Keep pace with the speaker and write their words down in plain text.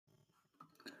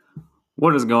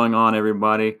What is going on,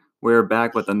 everybody? We're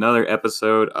back with another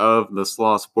episode of the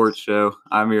Slaw Sports Show.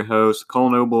 I'm your host, Cole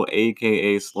Noble,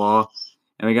 aka Slaw,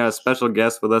 and we got a special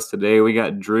guest with us today. We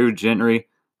got Drew Gentry,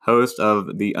 host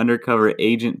of the Undercover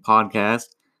AGent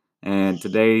podcast, and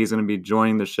today he's going to be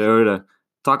joining the show to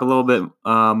talk a little bit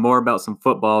more about some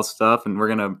football stuff, and we're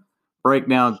going to break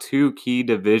down two key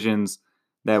divisions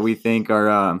that we think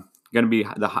are going to be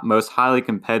the most highly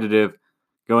competitive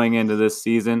going into this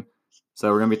season. So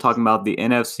we're going to be talking about the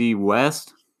NFC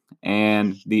West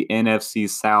and the NFC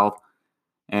South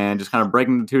and just kind of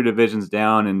breaking the two divisions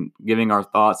down and giving our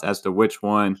thoughts as to which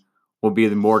one will be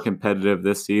the more competitive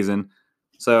this season.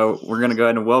 So we're going to go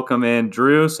ahead and welcome in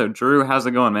Drew. So Drew, how's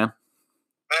it going, man?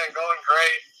 Man, going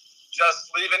great. Just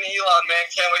leaving Elon, man.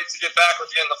 Can't wait to get back with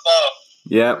you in the fall.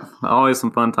 Yep. Always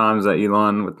some fun times at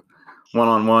Elon with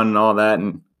one-on-one and all that.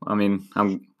 And I mean,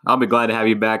 I'll be glad to have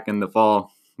you back in the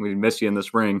fall. We miss you in the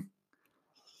spring.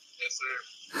 Yes,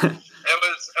 sir. It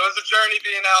was a journey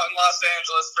being out in Los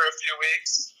Angeles for a few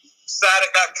weeks. Sad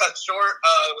it got cut short.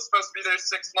 It was supposed to be there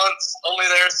 6 months, only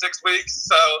there 6 weeks.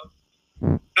 So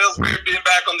feels weird being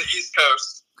back on the East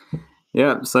Coast.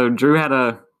 Yeah. So Drew had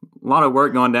a lot of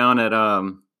work going down at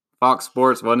Fox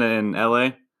Sports, wasn't it, in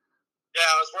LA? Yeah,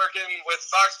 I was working with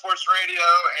Fox Sports Radio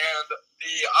and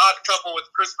the Odd Couple with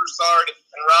Chris Broussard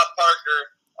and Rob Parker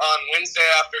on Wednesday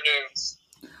afternoons.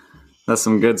 That's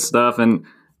some good stuff. And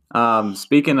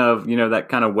speaking of, that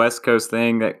kind of West Coast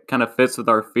thing that kind of fits with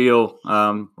our feel,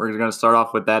 we're going to start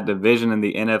off with that division in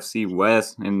the NFC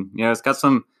West. And, it's got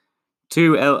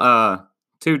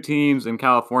two teams in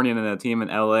California and a team in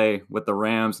LA with the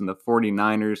Rams and the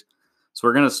 49ers. So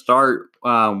we're going to start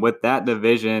with that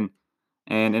division.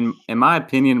 And in my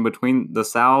opinion, between the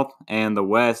South and the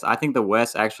West, I think the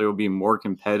West actually will be more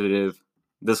competitive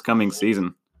this coming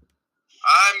season.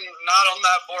 I'm not on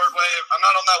that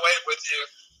wave with you.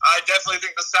 I definitely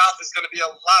think the South is going to be a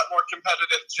lot more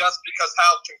competitive just because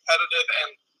how competitive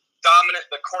and dominant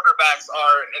the quarterbacks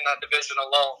are in that division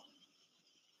alone.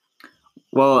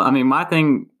 Well, I mean,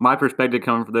 my perspective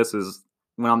coming from this is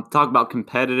when I'm talking about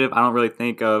competitive, I don't really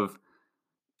think of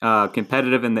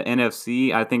competitive in the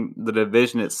NFC. I think the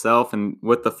division itself and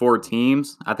with the four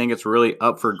teams, I think it's really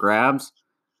up for grabs.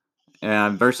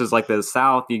 Versus like the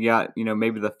South, you got,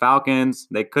 maybe the Falcons.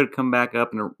 They could come back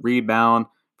up and rebound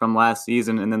from last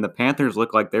season. And then the Panthers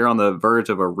look like they're on the verge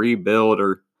of a rebuild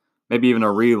or maybe even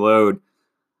a reload.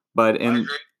 But in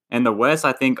the West,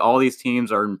 I think all these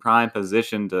teams are in prime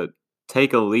position to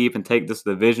take a leap and take this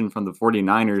division from the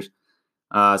 49ers.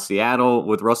 Seattle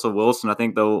with Russell Wilson, I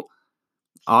think they'll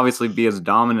obviously be as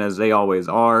dominant as they always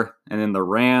are. And then the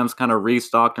Rams kind of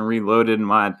restocked and reloaded, in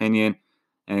my opinion,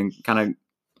 and kind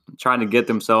of trying to get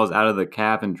themselves out of the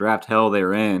cap and draft hell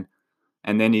they're in.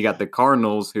 And then you got the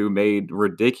Cardinals who made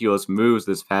ridiculous moves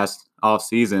this past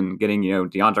offseason, getting,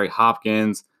 DeAndre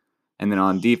Hopkins, and then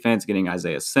on defense, getting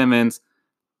Isaiah Simmons.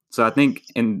 So I think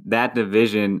in that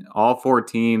division, all four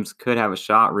teams could have a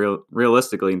shot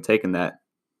realistically in taking that.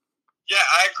 Yeah,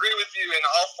 I agree with you in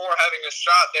all four having a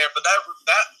shot there, but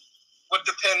that would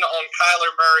depend on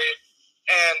Kyler Murray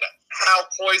and how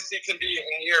poised he can be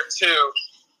in year two.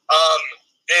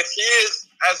 If he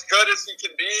is as good as he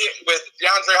can be with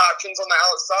DeAndre Hopkins on the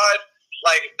outside,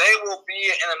 they will be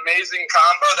an amazing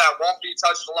combo that won't be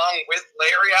touched along with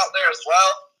Larry out there as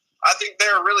well. I think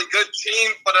they're a really good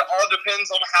team, but it all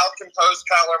depends on how composed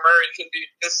Kyler Murray can be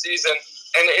this season.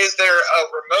 And is there a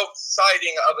remote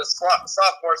sighting of a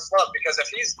sophomore slump? Because if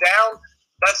he's down,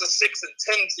 that's a 6-10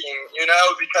 team,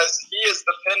 because he is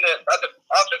dependent. That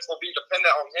offense will be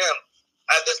dependent on him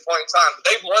at this point in time. But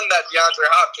they've won that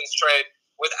DeAndre Hopkins trade.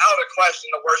 Without a question,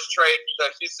 the worst trade the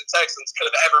Houston Texans could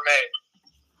have ever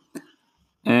made.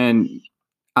 And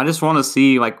I just want to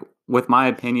see, with my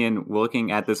opinion,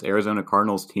 looking at this Arizona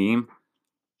Cardinals team,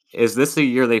 is this the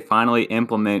year they finally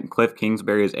implement Cliff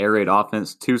Kingsbury's air raid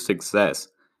offense to success?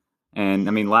 And,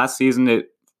 I mean, last season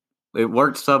it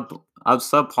worked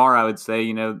subpar, I would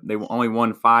say. They only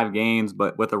won 5 games,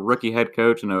 but with a rookie head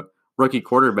coach and a rookie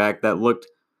quarterback that looked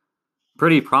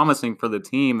pretty promising for the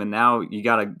team, and now you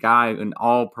got a guy, an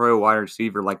all-pro wide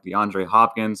receiver like DeAndre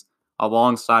Hopkins,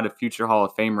 alongside a future Hall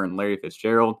of Famer in Larry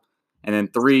Fitzgerald, and then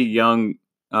 3 young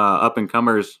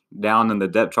up-and-comers down in the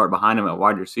depth chart behind him at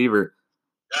wide receiver.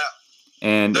 Yeah.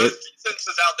 And those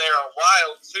defenses out there are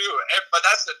wild, too. But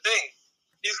that's the thing.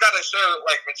 He's got to show,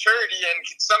 maturity, and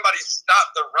can somebody stop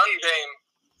the run game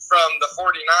from the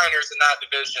 49ers in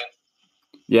that division?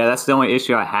 Yeah, that's the only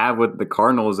issue I have with the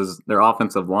Cardinals is their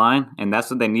offensive line, and that's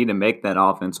what they need to make that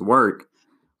offense work.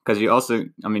 Because you also,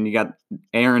 you got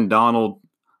Aaron Donald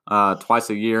twice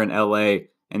a year in LA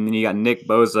and then you got Nick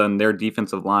Bosa and their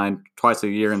defensive line twice a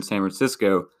year in San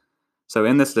Francisco. So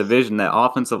in this division, that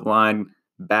offensive line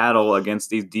battle against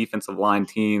these defensive line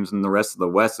teams and the rest of the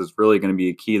West is really going to be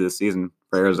a key this season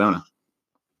for Arizona.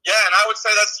 Yeah, and I would say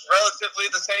that's relatively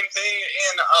the same thing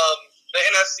in the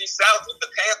NFC South with the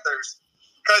Panthers,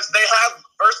 because they have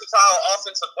versatile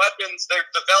offensive weapons. They're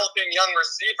developing young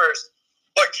receivers,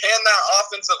 but can that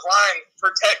offensive line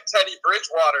protect Teddy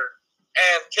Bridgewater?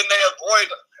 And can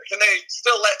they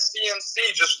still let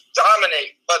CMC just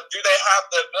dominate, but do they have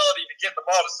the ability to get the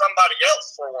ball to somebody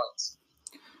else for once?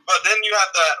 But then you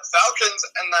have the Falcons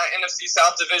and the NFC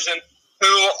South division, who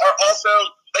are also,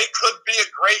 they could be a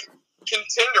great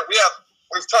contender.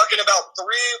 We're talking about 3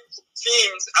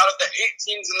 teams out of the 8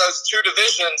 teams in those 2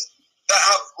 divisions that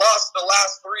have lost the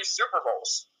last 3 Super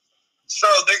Bowls. So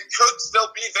they could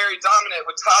still be very dominant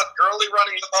with Todd Gurley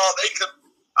running the ball.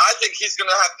 I think he's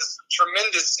going to have this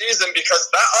tremendous season because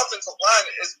that offensive line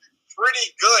is pretty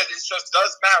good. It's just,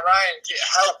 does Matt Ryan get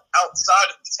help outside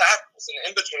of the tackles and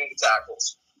in between the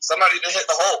tackles? Somebody to hit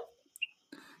the hole.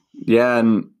 Yeah,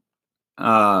 and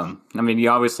I mean, you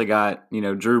obviously got,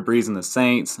 Drew Brees and the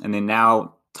Saints, and then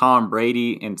now Tom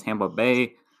Brady in Tampa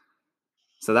Bay.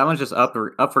 So that one's just up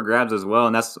for grabs as well,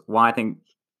 and that's why I think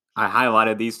I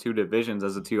highlighted these 2 divisions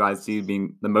as the 2 I see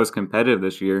being the most competitive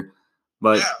this year.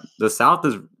 But the South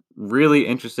is really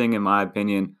interesting, in my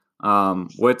opinion,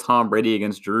 with Tom Brady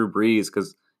against Drew Brees,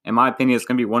 because in my opinion, it's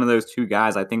going to be one of those 2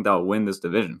 guys I think that will win this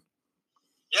division.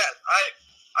 Yeah,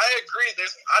 I agree.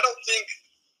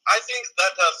 I think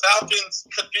that the Falcons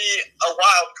could be a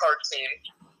wild card team,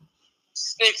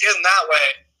 sneak in that way,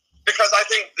 because I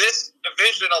think this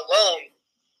division alone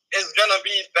is going to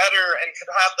be better and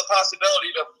could have the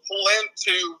possibility to pull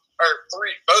into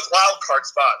both wild card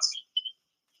spots.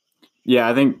 Yeah,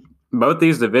 I think both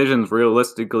these divisions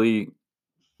realistically,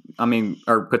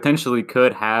 or potentially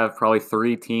could have probably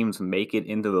 3 teams make it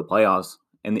into the playoffs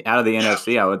out of the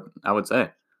NFC. I would say.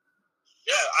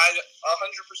 Yeah, I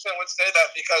 100% would say that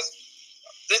because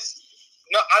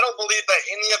I don't believe that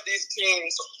any of these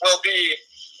teams will be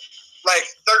like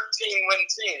 13-win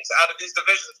teams out of these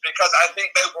divisions because I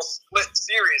think they will split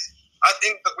series. I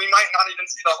think that we might not even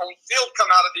see the home field come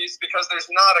out of these because there's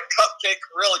not a cupcake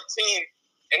really team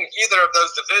in either of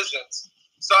those divisions.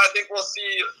 So I think we'll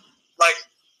see like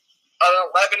an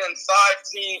 11-5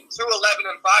 team, 2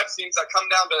 11-5 teams that come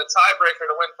down to a tiebreaker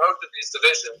to win both of these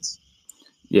divisions.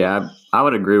 Yeah, I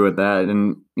would agree with that.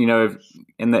 And, if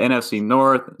in the NFC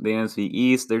North, the NFC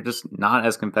East, they're just not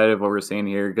as competitive what we're seeing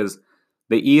here because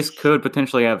the East could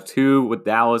potentially have 2 with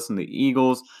Dallas and the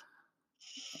Eagles.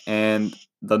 And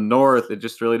the North, it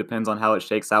just really depends on how it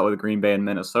shakes out with Green Bay and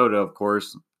Minnesota, of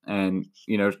course. And,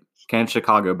 can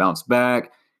Chicago bounce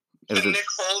back? Can Nick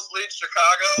Foles lead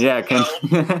Chicago? Yeah,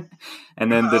 can. And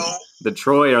then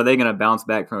Detroit, are they going to bounce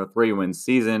back from a 3-win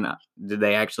season? Did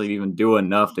they actually even do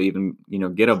enough to even,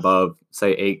 get above,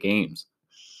 say, 8 games?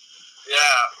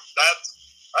 Yeah,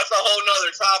 that's a whole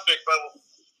nother topic. But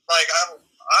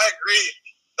I agree.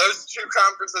 Those 2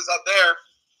 conferences up there,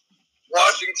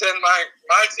 Washington,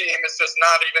 my team is just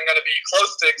not even going to be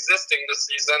close to existing this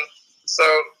season. So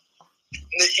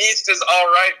the East is all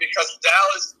right because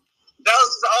Dallas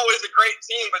is always a great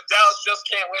team, but Dallas just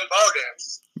can't win ball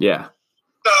games. Yeah.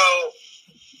 So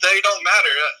they don't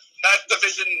matter. That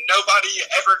division, nobody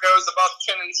ever goes above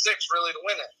 10-6 really to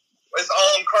win it. It's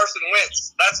all on Carson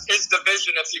Wentz. That's his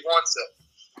division if he wants it.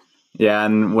 Yeah,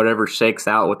 and whatever shakes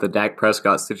out with the Dak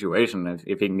Prescott situation,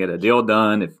 if he can get a deal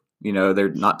done, if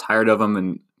they're not tired of him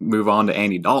and move on to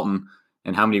Andy Dalton,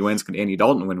 and how many wins could Andy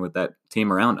Dalton win with that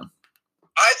team around him?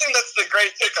 I think that's the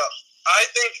great pickup. I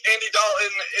think Andy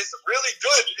Dalton is really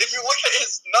good. If you look at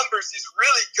his numbers, he's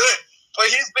really good. But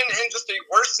he's been in just a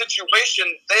worse situation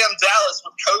than Dallas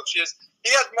with coaches.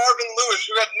 He had Marvin Lewis,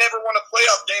 who had never won a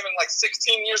playoff game in like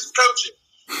 16 years of coaching.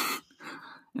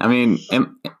 I mean,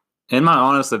 in my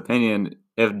honest opinion,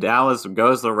 if Dallas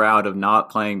goes the route of not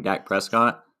playing Dak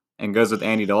Prescott and goes with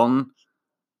Andy Dalton,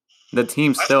 the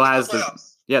team still has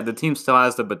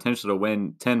the potential to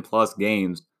win 10+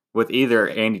 games with either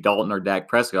Andy Dalton or Dak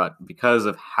Prescott because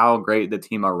of how great the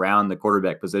team around the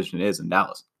quarterback position is in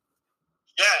Dallas.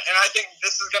 Yeah, and I think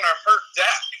this is going to hurt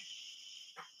Dak.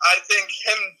 I think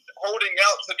him holding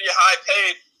out to be high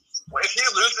paid, if he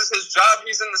loses his job,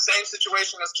 he's in the same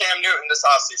situation as Cam Newton this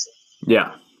offseason.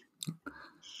 Yeah.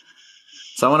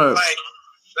 So I want to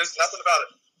there's nothing about it.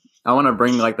 I want to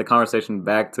bring the conversation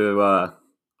back to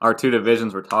our 2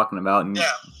 divisions we're talking about and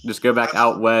just go back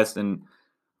out west, and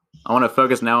I want to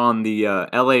focus now on the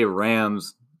LA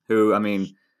Rams, who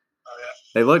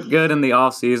they look good in the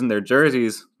offseason. Their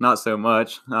jerseys, not so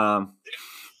much.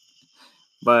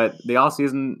 But the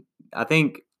offseason, I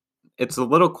think it's a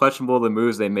little questionable the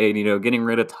moves they made, getting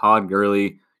rid of Todd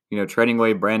Gurley, trading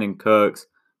away Brandon Cooks.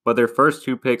 But their first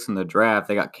two picks in the draft,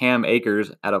 they got Cam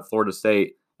Akers out of Florida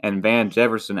State and Van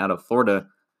Jefferson out of Florida.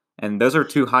 And those are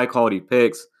two high-quality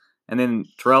picks. And then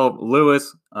Terrell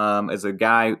Lewis is a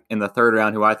guy in the third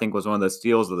round who I think was one of the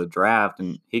steals of the draft,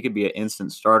 and he could be an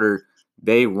instant starter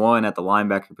day one at the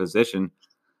linebacker position.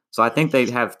 So I think they'd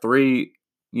have three,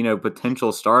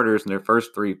 potential starters in their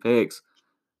first three picks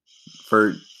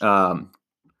for,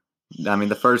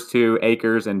 the first two,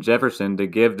 Akers and Jefferson, to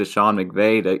give to Sean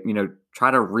McVay to, try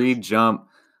to re-jump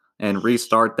and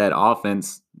restart that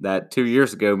offense that 2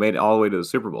 years ago made it all the way to the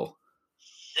Super Bowl.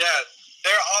 Yeah,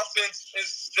 their offense is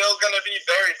still going to be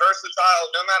very versatile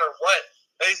no matter what.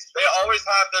 They always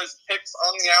have those picks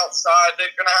on the outside.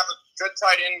 They're going to have a good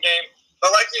tight end game.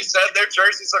 But like you said, their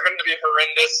jerseys are going to be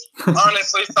horrendous.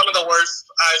 Honestly, some of the worst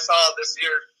I saw this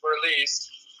year released.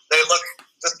 They look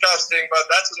disgusting, but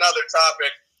that's another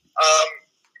topic.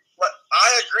 But I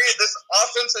agree. This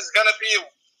offense is going to be,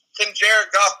 can Jared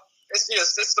Goff, is he a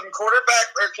system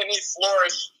quarterback, or can he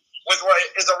flourish with what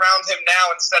is around him now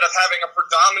instead of having a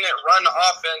predominant run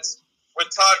offense with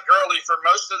Todd Gurley for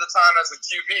most of the time as a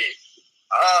QB?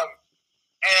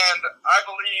 And I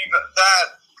believe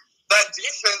that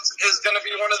defense is going to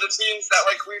be one of the teams that,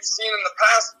 like we've seen in the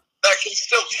past, that can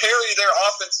still carry their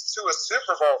offense to a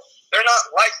Super Bowl. They're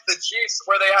not like the Chiefs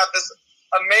where they have this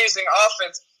amazing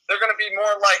offense. They're going to be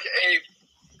more like a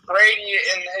Brady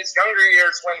in his younger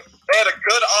years when they had a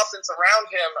good offense around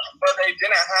him, but they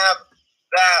didn't have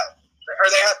that, or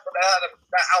they had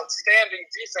that outstanding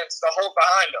defense to hold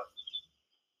behind them.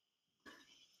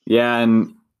 Yeah,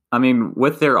 and I mean,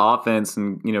 with their offense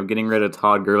and, getting rid of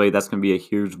Todd Gurley, that's going to be a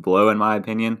huge blow, in my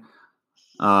opinion,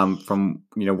 from,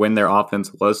 when their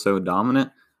offense was so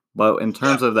dominant. But in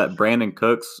terms of that Brandon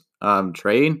Cooks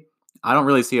trade, I don't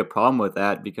really see a problem with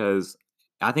that because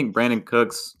I think Brandon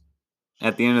Cooks,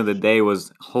 at the end of the day,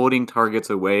 was holding targets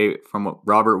away from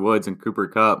Robert Woods and Cooper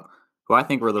Kupp, who I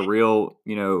think were the real,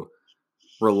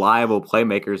 reliable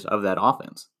playmakers of that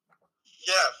offense.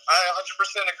 Yeah, I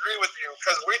 100% agree with you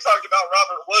because we talked about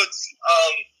Robert Woods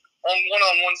on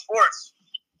One-on-One Sports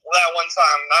that one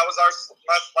time. That was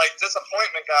my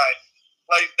disappointment guy.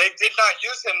 Like, they did not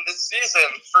use him this season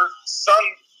for some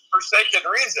forsaken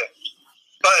reason.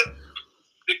 But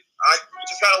I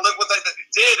just got to live with it that they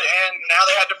did, and now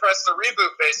they had to press the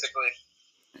reboot, basically.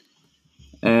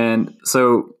 And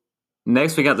so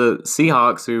next we got the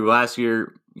Seahawks, who last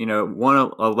year,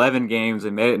 won 11 games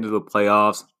and made it into the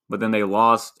playoffs, but then they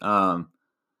lost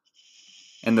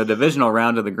in the divisional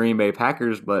round to the Green Bay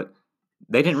Packers, but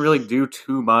they didn't really do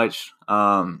too much,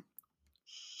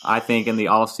 I think, in the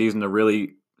offseason to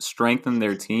really strengthen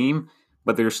their team,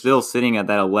 but they're still sitting at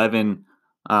that 11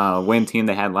 win team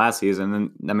they had last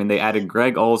season. And they added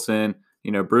Greg Olsen,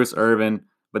 Bruce Irvin,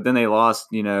 but then they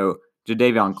lost,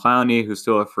 Jadeveon Clowney, who's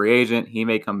still a free agent. He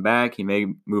may come back. He may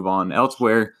move on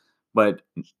elsewhere. But,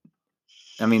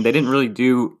 they didn't really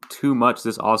do too much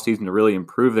this offseason to really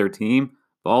improve their team,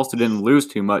 but also didn't lose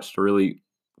too much to really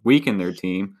weaken their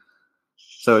team.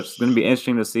 So it's going to be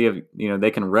interesting to see if,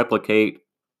 they can replicate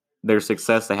their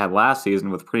success they had last season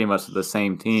with pretty much the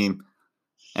same team.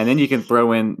 And then you can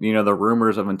throw in, the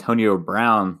rumors of Antonio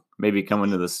Brown maybe coming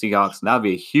to the Seahawks. And that would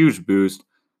be a huge boost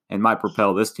and might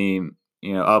propel this team,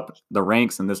 up the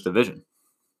ranks in this division.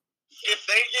 If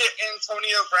they get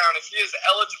Antonio Brown, if he is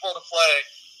eligible to play,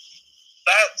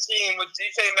 that team with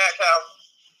DK Metcalf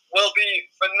will be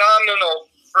phenomenal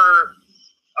for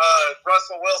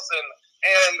Russell Wilson.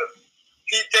 And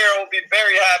Pete Carroll will be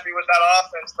very happy with that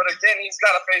offense. But again, he's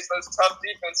got to face those tough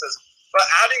defenses. But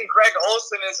adding Greg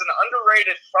Olsen is an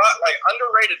underrated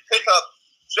pickup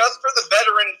just for the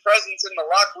veteran presence in the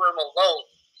locker room alone.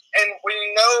 And we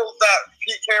know that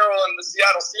Pete Carroll and the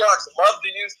Seattle Seahawks love to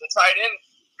use the tight end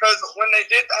because when they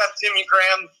did have Jimmy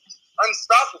Graham,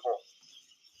 unstoppable.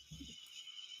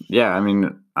 Yeah, I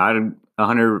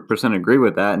 100% agree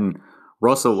with that. And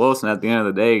Russell Wilson, at the end of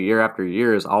the day, year after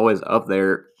year, is always up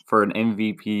there for an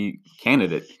MVP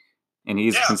candidate. And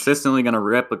he's consistently going to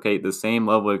replicate the same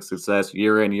level of success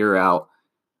year in, year out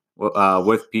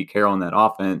with Pete Carroll in that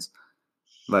offense.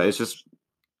 But it's just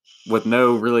with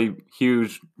no really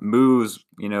huge moves,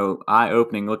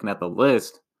 eye-opening looking at the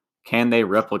list, can they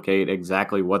replicate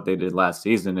exactly what they did last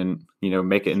season and,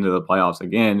 make it into the playoffs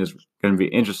again is going to be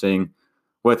interesting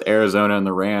with Arizona and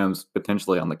the Rams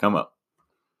potentially on the come-up.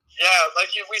 Yeah,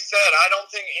 like we said, I don't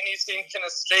think any team can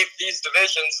escape these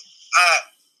divisions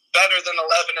better than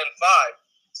 11-5.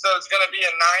 So it's going to be a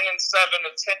 9-7,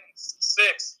 a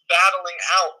 10-6 battling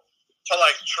out to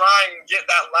try and get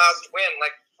that last win.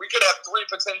 Like we could have 3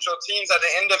 potential teams at the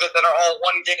end of it that are all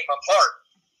 1 game apart.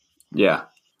 Yeah.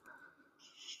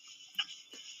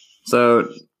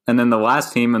 So, and then the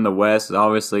last team in the West is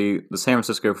obviously the San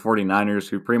Francisco 49ers,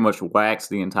 who pretty much waxed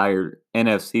the entire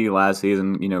NFC last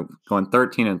season, going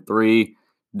 13-3,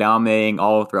 dominating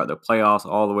all throughout the playoffs,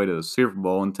 all the way to the Super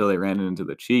Bowl until they ran into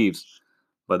the Chiefs.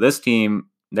 But this team,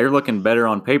 they're looking better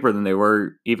on paper than they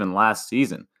were even last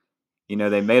season.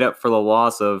 They made up for the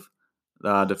loss of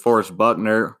DeForest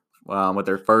Buckner with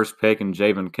their first pick and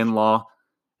Javon Kinlaw,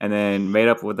 and then made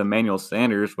up with Emmanuel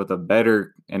Sanders with a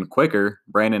better and quicker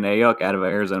Brandon Ayuk out of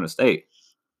Arizona State.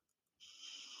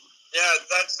 Yeah,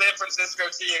 that San Francisco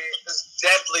team is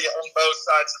deadly on both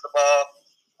sides of the ball.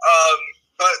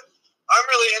 But I'm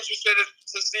really interested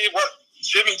to see what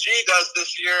Jimmy G does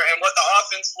this year and what the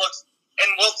offense looks, and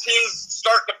will teams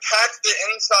start to pack the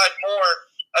inside more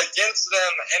against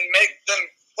them and make them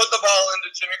put the ball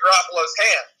into Jimmy Garoppolo's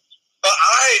hand. But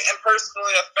I am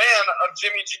personally a fan of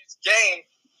Jimmy G's game.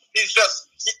 He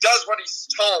does what he's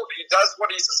told. He does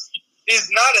what he's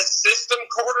not a system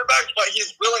quarterback, but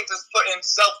he's willing to put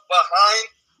himself behind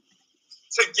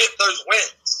to get those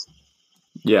wins.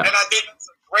 Yeah. And I think it's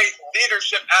a great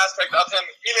leadership aspect of him,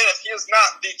 even if he is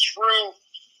not the true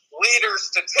leader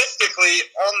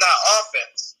statistically on that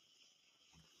offense.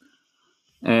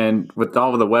 And with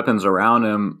all of the weapons around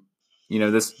him,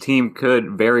 this team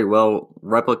could very well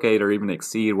replicate or even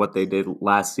exceed what they did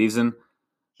last season.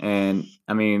 And,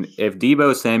 if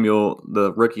Deebo Samuel,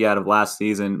 the rookie out of last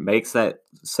season, makes that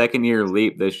second-year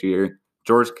leap this year,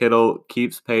 George Kittle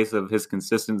keeps pace of his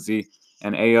consistency,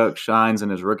 and Ayuk shines in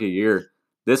his rookie year,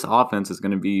 this offense is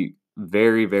going to be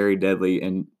very, very deadly.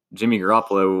 And Jimmy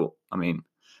Garoppolo,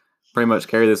 pretty much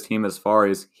carry this team as far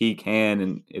as he can,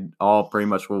 and it all pretty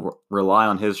much will rely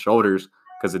on his shoulders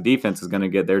because the defense is going to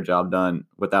get their job done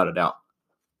without a doubt.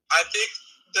 I think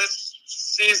this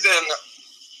season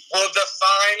will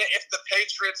define if the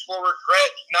Patriots will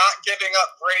regret not giving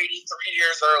up Brady 3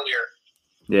 years earlier.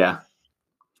 Yeah.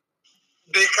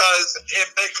 Because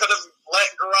if they could have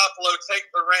let Garoppolo take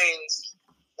the reins,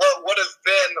 what would have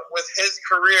been with his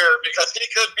career, because he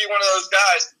could be one of those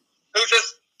guys who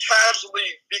just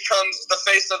casually becomes the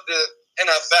face of the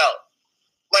NFL.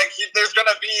 There's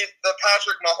going to be the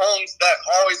Patrick Mahomes that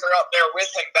always are up there with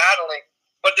him battling,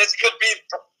 but this could be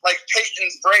like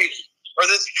Peyton's Brady, or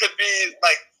this could be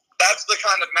that's the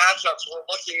kind of matchups we're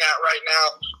looking at right now.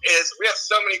 Is we have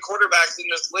so many quarterbacks in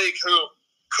this league who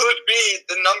could be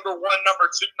the number 1, number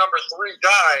 2, number 3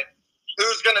 guy.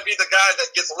 Who's going to be the guy that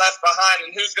gets left behind,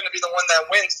 and who's going to be the one that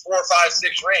wins 4, 5,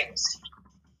 6 rings?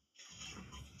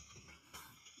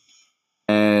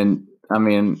 And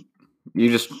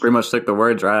you just pretty much took the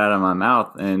words right out of my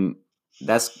mouth, and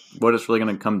that's what it's really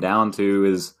going to come down to,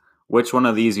 is which one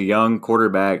of these young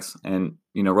quarterbacks, and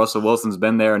Russell Wilson's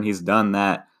been there and he's done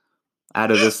that,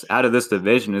 out of this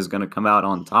division is going to come out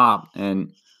on top.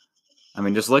 And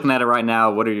just looking at it right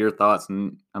now, what are your thoughts?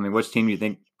 And which team do you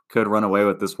think could run away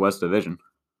with this West division?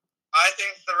 I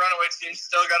think the runaway team's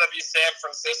still got to be San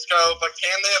Francisco, but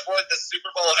can they avoid the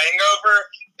Super Bowl hangover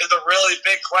is a really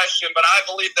big question. But I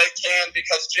believe they can,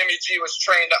 because Jimmy G was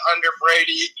trained under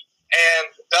Brady and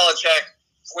Belichick,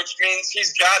 which means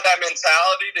he's got that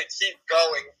mentality to keep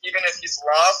going, even if he's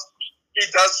lost. He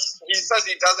says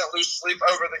he doesn't lose sleep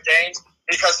over the games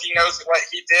because he knows what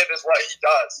he did is what he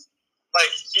does.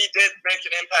 He did make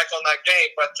an impact on that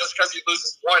game, but just because he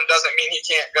loses 1 doesn't mean he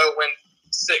can't go win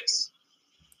 6.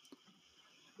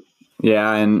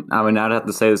 Yeah, and I'd have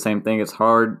to say the same thing. It's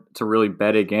hard to really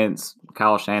bet against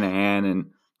Kyle Shanahan and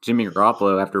Jimmy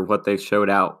Garoppolo after what they showed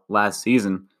out last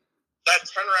season. That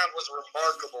turnaround was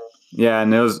remarkable. Yeah,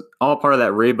 and it was all part of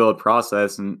that rebuild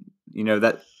process. And,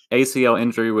 that ACL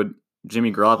injury with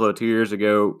Jimmy Garoppolo 2 years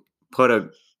ago put a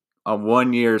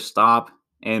 1-year stop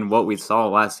in what we saw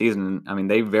last season.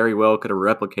 They very well could have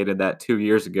replicated that 2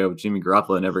 years ago if Jimmy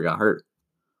Garoppolo never got hurt.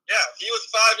 Yeah, he was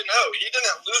 5-0. He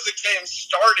didn't lose a game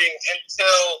starting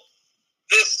until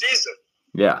this season.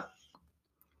 Yeah.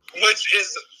 Which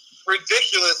is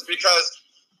ridiculous because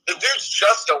the dude's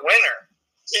just a winner.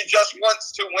 He just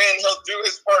wants to win. He'll do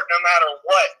his part no matter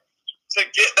what to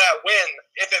get that win.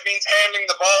 If it means handing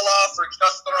the ball off or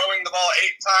just throwing the ball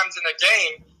 8 times in a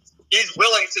game, he's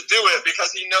willing to do it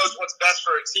because he knows what's best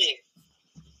for a team.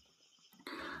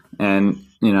 And,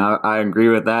 I agree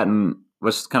with that. And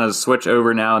let's kind of switch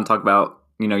over now and talk about,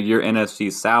 your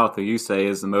NFC South, who you say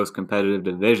is the most competitive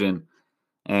division.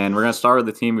 And we're going to start with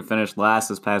the team who finished last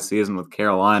this past season with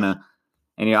Carolina.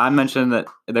 And, I mentioned that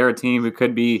they're a team who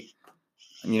could be,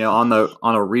 on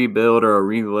a rebuild or a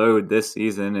reload this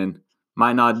season and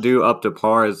might not do up to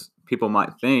par as people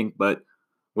might think. But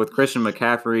with Christian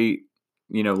McCaffrey,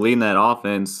 leading that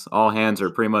offense. All hands are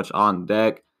pretty much on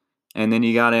deck. And then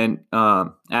you got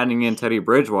adding in Teddy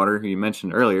Bridgewater, who you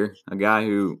mentioned earlier, a guy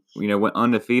who, went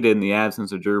undefeated in the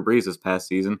absence of Drew Brees this past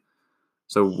season.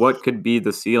 So what could be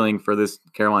the ceiling for this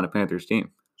Carolina Panthers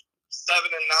team? 7-9.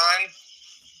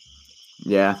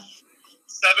 Yeah.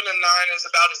 7-9 is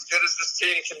about as good as this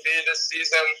team can be this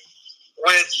season,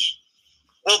 which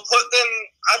will put them,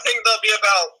 I think they'll get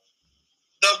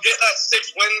that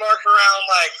 6-win mark around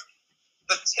like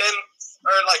the 10th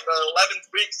or like the 11th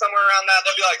week, somewhere around that.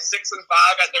 They'll be like 6-5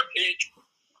 at their peak.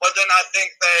 But then I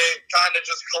think they kind of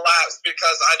just collapse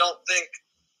because I don't think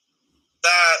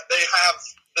that they have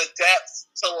the depth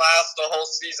to last the whole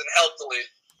season healthily.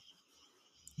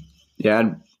 Yeah,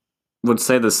 I would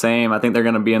say the same. I think they're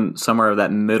going to be in somewhere of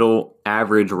that middle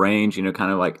average range,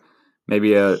 kind of like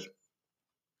maybe a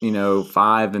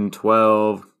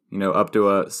 5-12, up to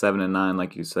a 7-9,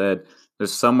 like you said.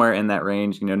 There's somewhere in that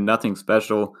range, nothing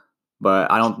special.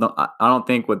 But I don't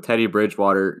think with Teddy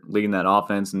Bridgewater leading that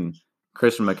offense and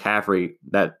Christian McCaffrey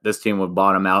that this team would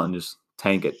bottom out and just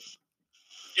tank it.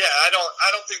 Yeah, I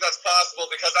don't think that's possible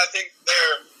because I think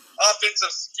their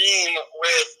offensive scheme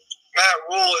with Matt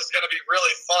Rule is going to be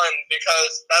really fun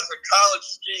because that's a college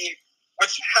scheme,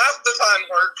 which half the time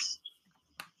works,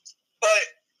 but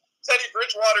Teddy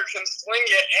Bridgewater can sling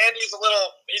it, and he's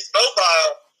mobile.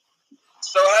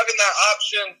 So having that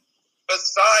option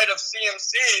beside of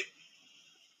CMC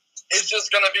is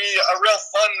just going to be a real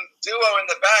fun duo in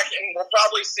the back, and we'll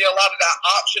probably see a lot of that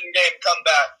option game come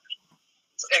back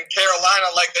in Carolina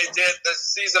like they did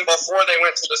this season before they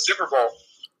went to the Super Bowl.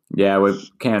 Yeah, with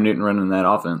Cam Newton running that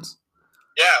offense.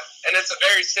 Yeah, and it's a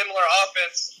very similar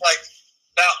offense, like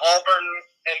that Auburn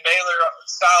and Baylor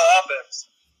style offense.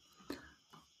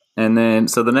 And then,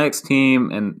 so the next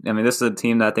team, and I mean, this is a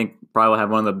team that I think probably will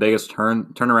have one of the biggest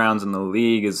turnarounds in the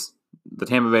league, is the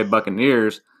Tampa Bay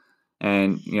Buccaneers.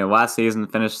 And, last season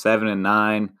finished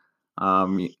 7-9,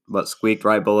 but squeaked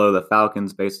right below the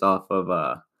Falcons based off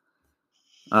of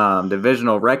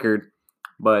divisional record.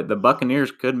 But the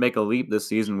Buccaneers could make a leap this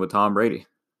season with Tom Brady.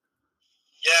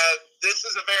 Yeah, this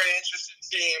is a very interesting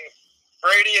team.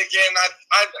 Brady again.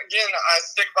 I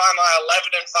stick by my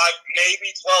 11-5, maybe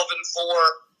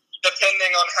 12-4,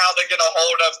 depending on how they get a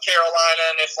hold of Carolina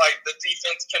and if like the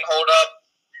defense can hold up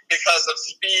because of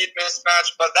speed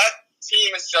mismatch. But that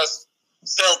team is just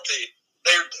filthy.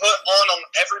 They're put on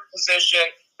every position.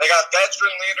 They got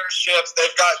veteran leadership.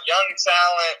 They've got young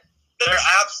talent. They're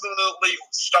absolutely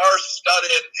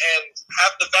star-studded and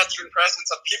have the veteran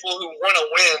presence of people who want to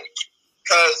win.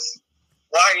 Because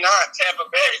why not Tampa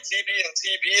Bay? TB and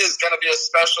TB is going to be a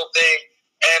special thing,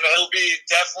 and it'll be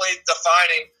definitely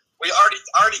defining. We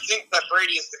already think that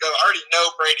Brady is the GOAT. I already know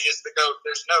Brady is the GOAT.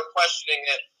 There's no questioning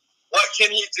it. What can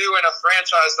he do in a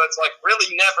franchise that's like really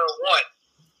never won?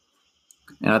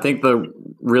 And I think the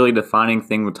really defining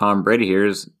thing with Tom Brady here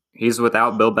is he's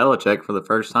without Bill Belichick for the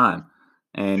first time.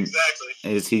 And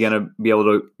exactly. Is he going to be able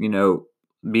to,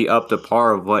 be up to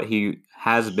par of what he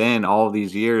has been all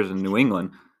these years in New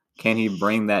England? Can he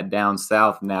bring that down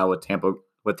south now with Tampa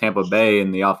Bay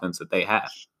and the offense that they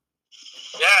have?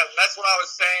 Yeah, that's what I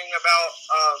was saying about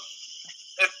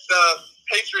if the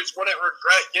Patriots wouldn't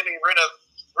regret getting rid of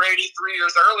Brady 3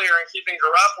 years earlier and keeping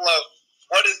Garoppolo.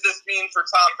 What does this mean for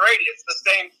Tom Brady? It's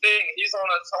the same thing. He's on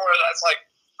a tour that's like,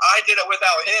 I did it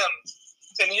without him.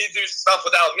 Can he do stuff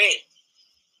without me?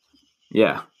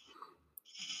 Yeah.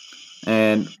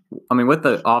 And, I mean, with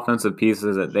the offensive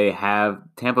pieces that they have,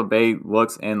 Tampa Bay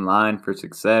looks in line for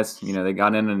success. They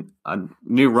got in a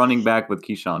new running back with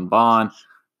Keyshawn Vaughn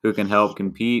who can help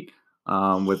compete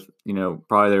with,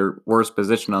 probably their worst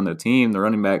position on the team. The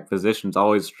running back position's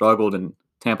always struggled in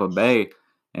Tampa Bay.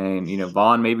 And,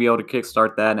 Vaughn may be able to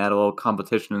kickstart that and add a little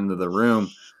competition into the room.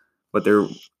 But their,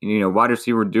 wide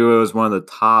receiver duo is one of the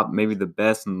top, maybe the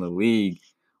best in the league,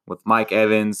 with Mike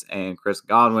Evans and Chris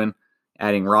Godwin,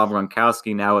 adding Rob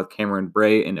Gronkowski now with Cameron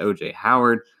Bray and O.J.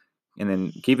 Howard. And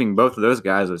then keeping both of those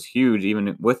guys was huge,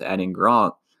 even with adding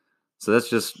Gronk. So that's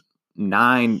just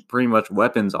 9 pretty much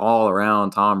weapons all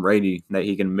around Tom Brady that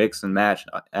he can mix and match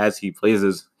as he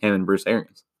pleases, him and Bruce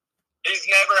Arians. He's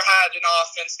never had an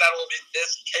offense that will be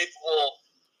this capable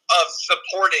of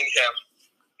supporting him.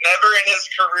 Never in his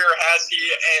career has he.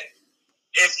 And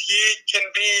if he can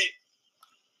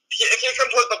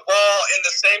put the ball in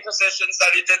the same positions that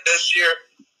he did this year,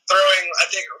 throwing, I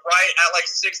think, right at like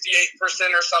 68%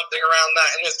 or something around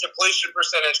that in his completion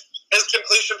percentage. His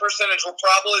completion percentage will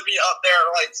probably be up there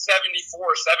like 74,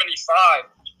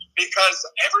 75 because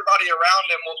everybody around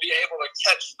him will be able to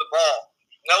catch the ball.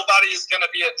 Nobody is going to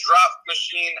be a drop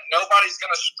machine. Nobody's going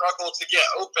to struggle to get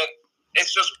open. It's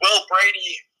just, will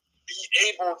Brady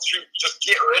be able to just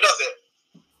get rid of it.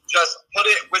 Just put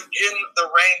it within the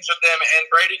range of them, and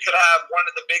Brady could have one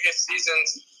of the biggest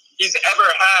seasons he's ever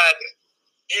had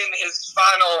in his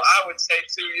final, I would say,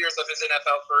 2 years of his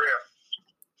NFL career.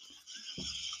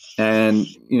 And,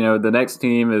 the next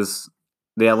team is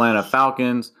the Atlanta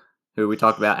Falcons, who we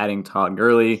talked about adding Todd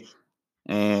Gurley.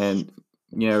 And,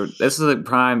 this is a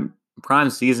prime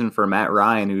season for Matt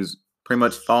Ryan, who's pretty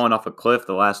much fallen off a cliff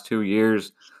the last 2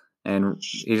 years. And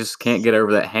he just can't get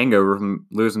over that hangover from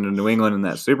losing to New England in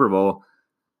that Super Bowl.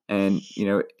 And,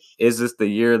 is this the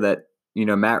year that,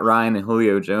 Matt Ryan and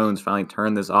Julio Jones finally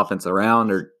turn this offense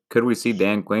around? Or could we see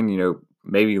Dan Quinn,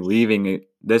 maybe leaving it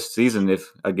this season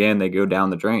if, again, they go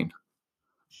down the drain?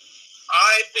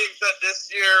 I think that this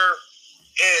year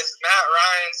is Matt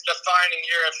Ryan's defining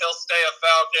year if he'll stay a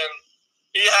Falcon.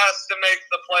 He has to make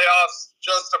the playoffs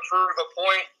just to prove a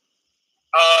point.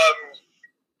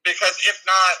 Because if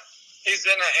not, he's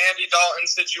in an Andy Dalton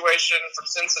situation from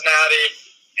Cincinnati,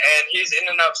 and he's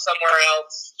ending up somewhere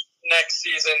else next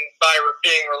season by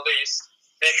being released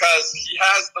because he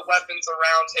has the weapons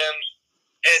around him.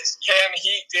 It's can he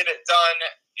get it done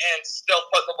and still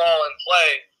put the ball in play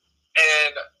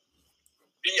and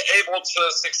be able to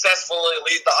successfully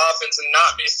lead the offense and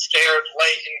not be scared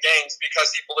late in games because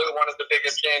he blew one of the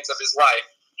biggest games of his life,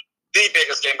 the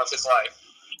biggest game of his life.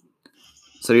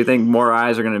 So do you think more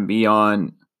eyes are going to be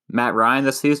on Matt Ryan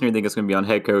this season, or do you think it's going to be on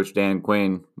head coach Dan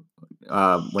Quinn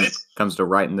when it comes to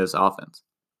writing this offense?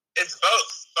 It's both.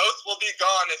 Both will be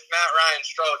gone if Matt Ryan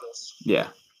struggles.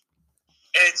 Yeah.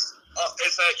 It's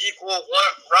an equal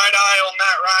right eye on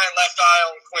Matt Ryan, left eye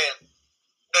on Quinn.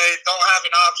 They don't have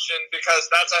an option because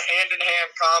that's a hand-in-hand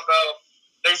combo.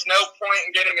 There's no point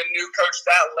in getting a new coach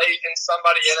that late in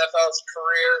somebody NFL's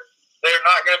career. They're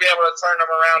not going to be able to turn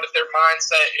them around if their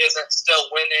mindset isn't still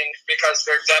winning because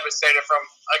they're devastated from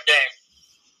a game.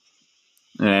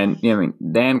 And,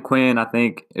 Dan Quinn, I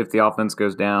think if the offense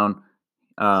goes down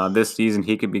this season,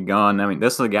 he could be gone.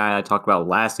 This is the guy I talked about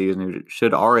last season who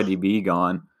should already be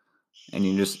gone. And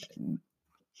you just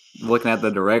looking at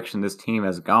the direction this team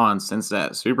has gone since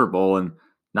that Super Bowl and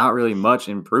not really much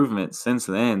improvement since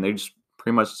then. They just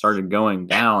pretty much started going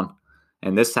down.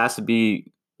 And this has to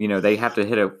be, they have to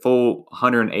hit a full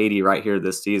 180 right here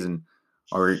this season.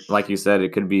 Or like you said,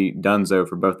 it could be donezo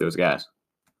for both those guys.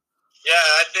 Yeah,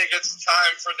 I think it's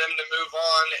time for them to move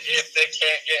on if they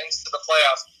can't get into the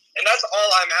playoffs. And that's all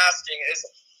I'm asking is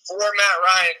for Matt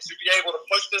Ryan to be able to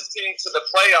push this team to the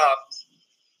playoffs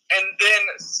and then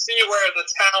see where the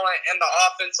talent and the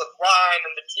offensive line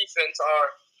and the defense are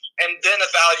and then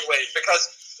evaluate. Because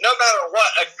no matter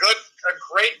what, a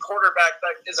great quarterback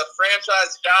that is a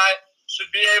franchise guy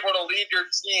should be able to lead your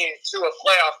team to a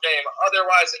playoff game.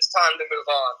 Otherwise, it's time to move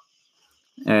on.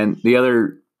 And the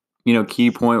other,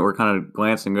 key point we're kind of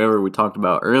glancing over, we talked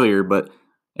about earlier, but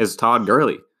is Todd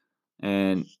Gurley.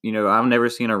 And, I've never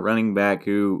seen a running back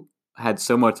who had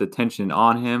so much attention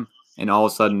on him and all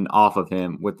of a sudden off of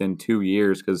him within 2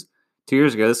 years. Because 2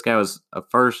 years ago, this guy was a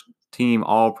first-team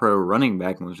All-Pro running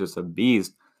back and was just a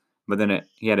beast. But then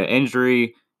he had an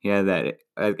injury. He had that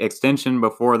extension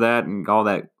before that and all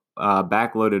that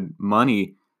backloaded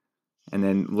money, and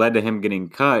then led to him getting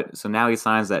cut. So now he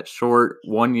signs that short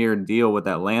 1-year deal with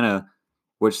Atlanta,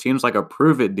 which seems like a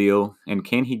prove-it deal. And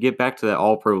can he get back to that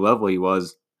All-Pro level he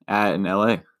was at in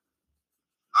L.A.?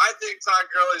 I think Todd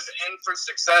Gurley's in for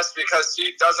success because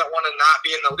he doesn't want to not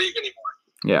be in the league anymore.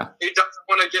 Yeah. He doesn't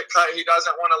want to get cut. He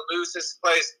doesn't want to lose his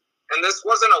place. And this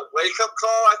wasn't a wake-up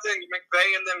call. I think McVay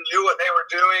and them knew what they were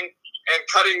doing and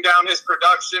cutting down his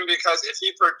production because if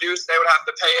he produced, they would have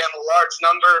to pay him a large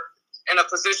number in a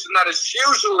position that is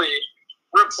usually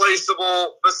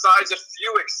replaceable besides a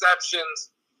few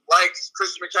exceptions like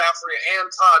Christian McCaffrey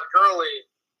and Todd Gurley.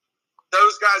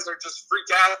 Those guys are just freak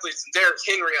athletes. Derrick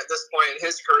Henry at this point in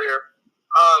his career.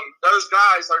 Those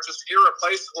guys are just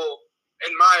irreplaceable,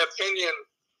 in my opinion,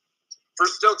 for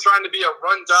still trying to be a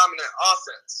run-dominant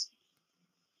offense.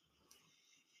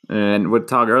 And with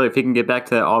Todd Gurley, if he can get back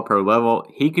to that All-Pro level,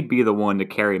 he could be the one to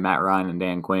carry Matt Ryan and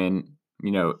Dan Quinn,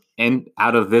 in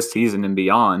out of this season and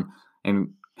beyond,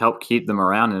 and help keep them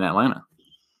around in Atlanta.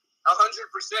 100%.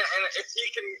 And if he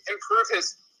can improve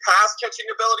his pass-catching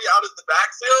ability out of the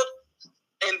backfield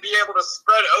and be able to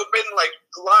spread open like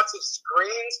lots of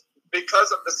screens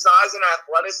because of the size and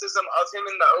athleticism of him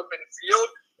in the open field,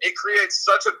 it creates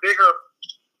such a bigger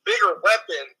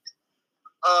weapon.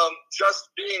 Just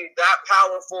being that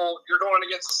powerful, you're going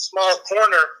against a small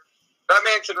corner. That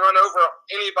man can run over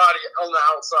anybody on the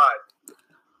outside.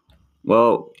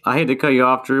 Well, I hate to cut you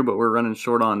off, Drew, but we're running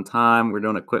short on time. We're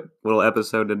doing a quick little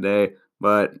episode today,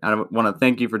 but I want to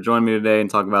thank you for joining me today and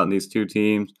talk about these two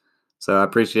teams. So I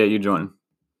appreciate you joining.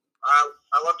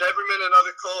 I loved every minute of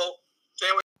it, Cole.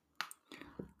 Can't wait.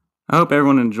 I hope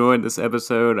everyone enjoyed this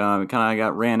episode. It kind of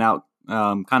got ran out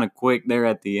kind of quick there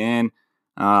at the end.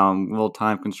 Little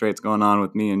time constraints going on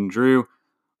with me and Drew.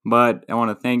 But I want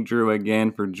to thank Drew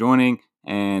again for joining.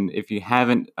 And if you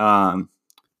haven't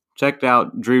checked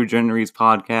out Drew Gentry's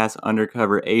podcast,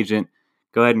 Undercover Agent,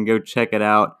 go ahead and go check it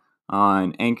out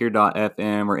on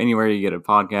anchor.fm or anywhere you get a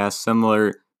podcast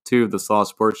similar to the Sloth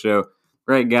Sports Show.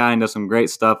 Great guy and does some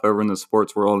great stuff over in the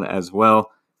sports world as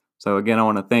well. So again, I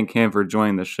want to thank him for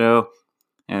joining the show.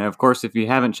 And of course, if you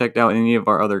haven't checked out any of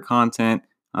our other content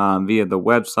via the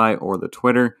website or the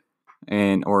Twitter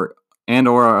or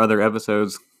our other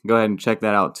episodes, go ahead and check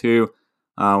that out too.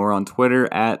 We're on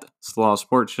Twitter at Sloth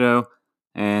Sports Show,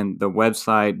 and the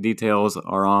website details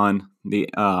are on the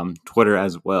Twitter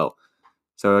as well.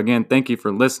 So again, thank you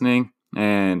for listening,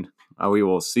 and we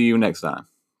will see you next time.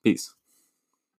 Peace.